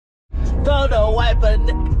go to wipe a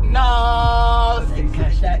nose. And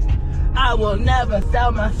cash that. I will never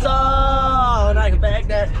sell my soul. And I can back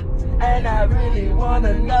that. And I really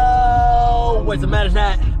wanna know what's the matter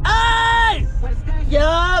that? Hey!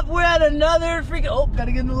 Yup, we're at another freaking. Oh,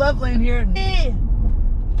 gotta get in the left lane here.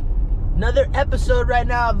 Another episode right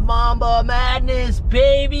now of Mamba Madness,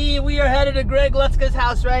 baby. We are headed to Greg Lutzka's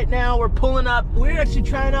house right now. We're pulling up. We're actually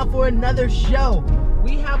trying out for another show.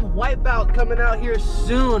 We have Wipeout coming out here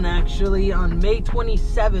soon, actually, on May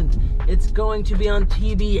 27th. It's going to be on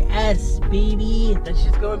TBS, baby. That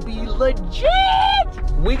shit's gonna be legit.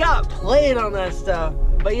 We got played on that stuff.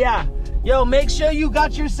 But yeah, yo, make sure you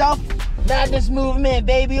got yourself Madness Movement,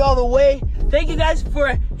 baby, all the way. Thank you guys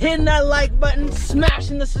for hitting that like button,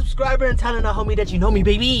 smashing the subscriber, and telling a homie that you know me,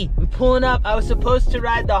 baby. We pulling up. I was supposed to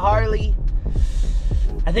ride the Harley.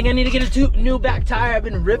 I think I need to get a new back tire. I've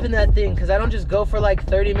been ripping that thing because I don't just go for like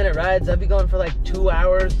 30-minute rides. I'll be going for like 2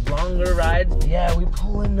 hours, longer rides. Yeah, we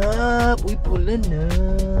pulling up. We pulling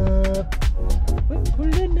up. We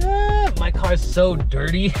pulling up. My car's so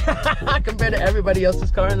dirty compared to everybody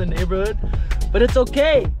else's car in the neighborhood. But it's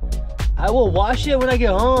okay. I will wash it when I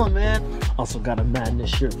get home, man. Also got a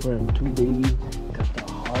Madness shirt for him too, baby. Got the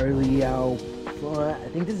Harley out front. I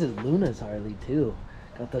think this is Luna's Harley too.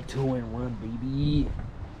 Got the 2-in-1, baby.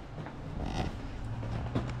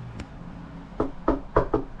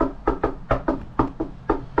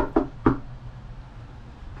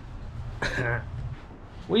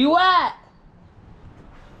 Where you at?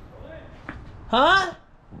 Huh?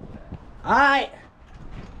 Alright.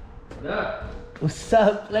 What's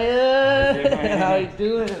up, player? How you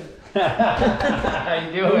doing? How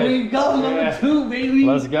you doing? Here we go, number 2, baby.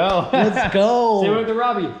 Let's go. Let's go. Say what to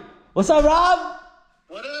Robbie. What's up, Rob?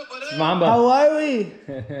 What up, what up? Mamba. How are we?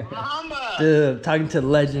 Mamba. Dude, I'm talking to the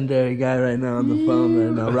legendary guy right now on the phone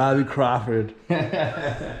right now, Robbie Crawford.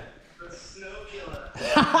 The snow killer.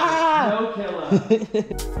 No killer.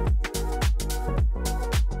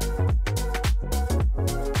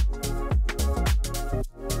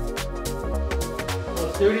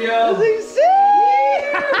 Studio. This is sick!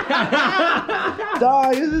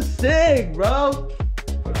 Dog, this is sick, bro.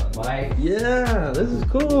 Put on mic. Yeah, this is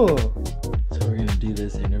cool. So we're gonna do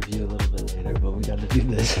this interview a little bit later, but we gotta do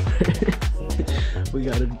this first.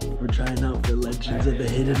 We're trying out for Legends of the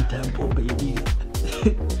Hidden Temple, baby.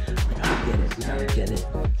 We gotta get it. So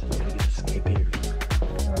we're gonna get the skate interview.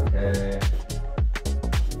 Okay.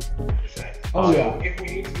 Oh, yeah. If we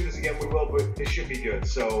need to do this again, we will, but this should be good.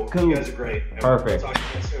 So Cool. you guys are great. And Perfect. We'll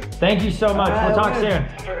talk to you soon. Thank you so much. We'll talk soon.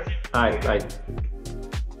 All right. All right, bye.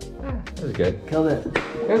 That was good. Killed it.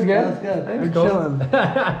 It was good. That was good. That was We're cool. chilling.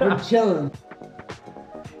 We're chilling.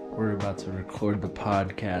 We're about to record the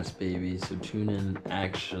podcast, baby. So tune in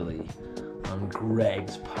actually on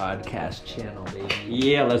Greg's podcast channel, baby.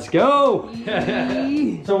 Yeah, let's go.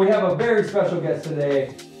 So we have a very special guest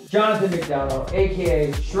today, Jonathan McDonald,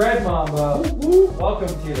 aka Shred Mamba. Welcome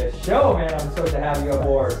to the show, man. I'm stoked to have you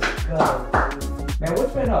aboard. Man,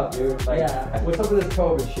 what's been up, dude? Like, Yeah. what's up with this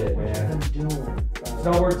COVID shit, What man? I'm doing.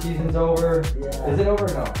 Snowboard season's over. Yeah. Is it over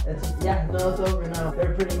or no? No, it's over now.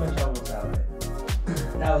 They're pretty much almost out.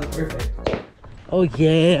 That was perfect. Oh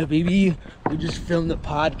yeah, baby. We just filmed the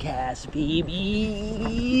podcast,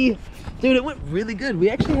 baby. Dude, it went really good. We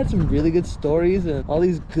actually had some really good stories and all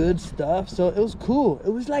these good stuff. So it was cool. It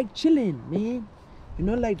was like chilling, man. You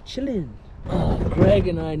know, like chilling. Greg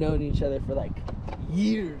and I known each other for like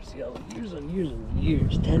years, yo. Years and years and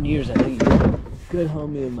years. 10 years, I think. Good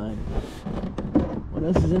homie of mine. What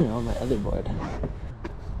else is in it on my other board?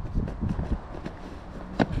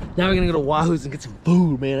 Now we're gonna go to Wahoo's and get some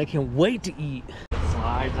food, man. I can't wait to eat.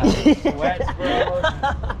 Slides out of sweats, bro.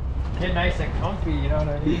 Get nice and comfy, you know what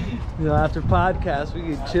I mean? You know, after podcast, we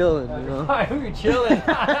get chilling, you know? We were chilling.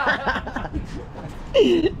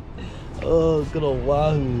 Oh, good old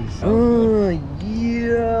Wahoo's. Oh,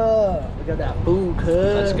 yeah. We got that food, cuz.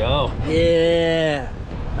 Let's go. Yeah.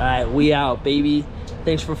 All right, we out, baby.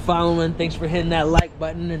 Thanks for following. Thanks for hitting that like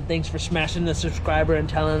button. And thanks for smashing the subscriber and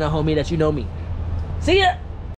telling a homie that you know me. See ya.